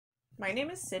My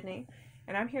name is Sydney,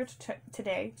 and I'm here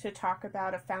today to talk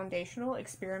about a foundational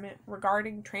experiment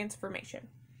regarding transformation.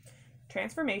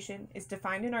 Transformation is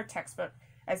defined in our textbook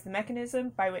as the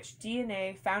mechanism by which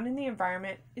DNA found in the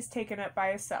environment is taken up by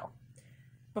a cell.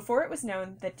 Before it was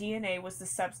known that DNA was the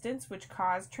substance which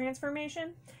caused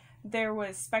transformation, there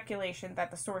was speculation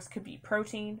that the source could be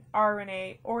protein,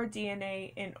 RNA, or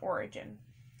DNA in origin.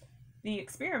 The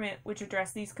experiment which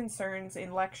addressed these concerns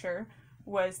in lecture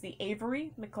was the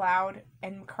Avery, MacLeod,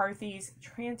 and McCarthy's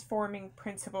transforming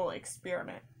principle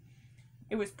experiment.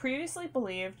 It was previously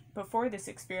believed before this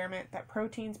experiment that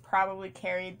proteins probably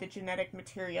carried the genetic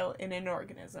material in an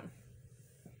organism.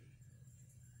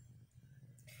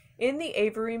 In the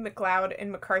Avery, MacLeod,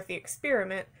 and McCarthy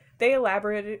experiment, they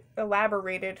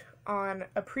elaborated on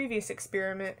a previous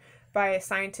experiment by a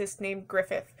scientist named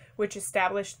Griffith, which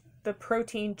established the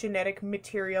protein genetic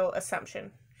material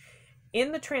assumption.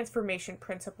 In the transformation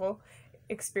principle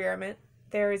experiment,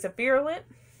 there is a virulent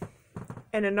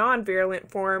and a non-virulent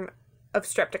form of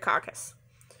Streptococcus.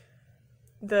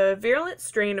 The virulent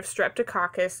strain of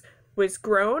Streptococcus was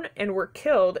grown and were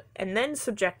killed and then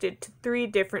subjected to 3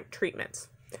 different treatments.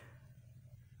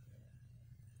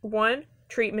 One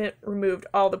treatment removed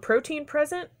all the protein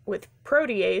present with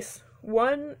protease,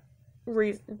 one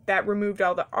that removed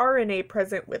all the RNA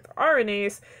present with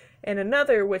RNase, and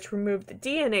another which removed the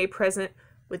DNA present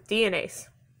with DNase.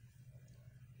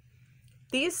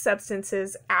 These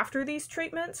substances, after these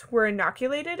treatments, were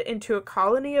inoculated into a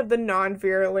colony of the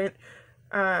non-virulent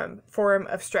form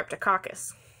of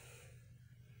Streptococcus,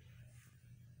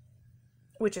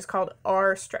 which is called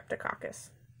R. streptococcus.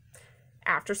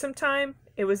 After some time,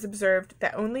 it was observed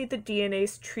that only the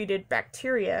DNase-treated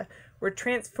bacteria were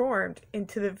transformed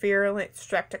into the virulent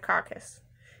Streptococcus.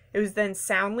 It was then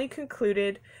soundly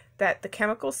concluded that the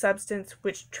chemical substance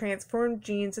which transformed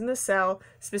genes in the cell,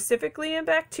 specifically in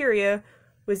bacteria,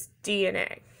 was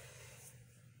DNA.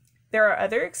 There are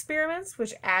other experiments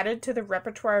which added to the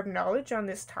repertoire of knowledge on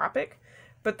this topic,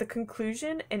 but the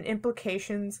conclusion and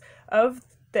implications of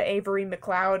the Avery,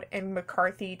 MacLeod, and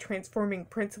McCarthy transforming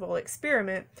principle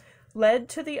experiment led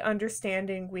to the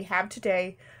understanding we have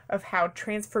today of how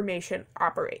transformation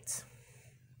operates.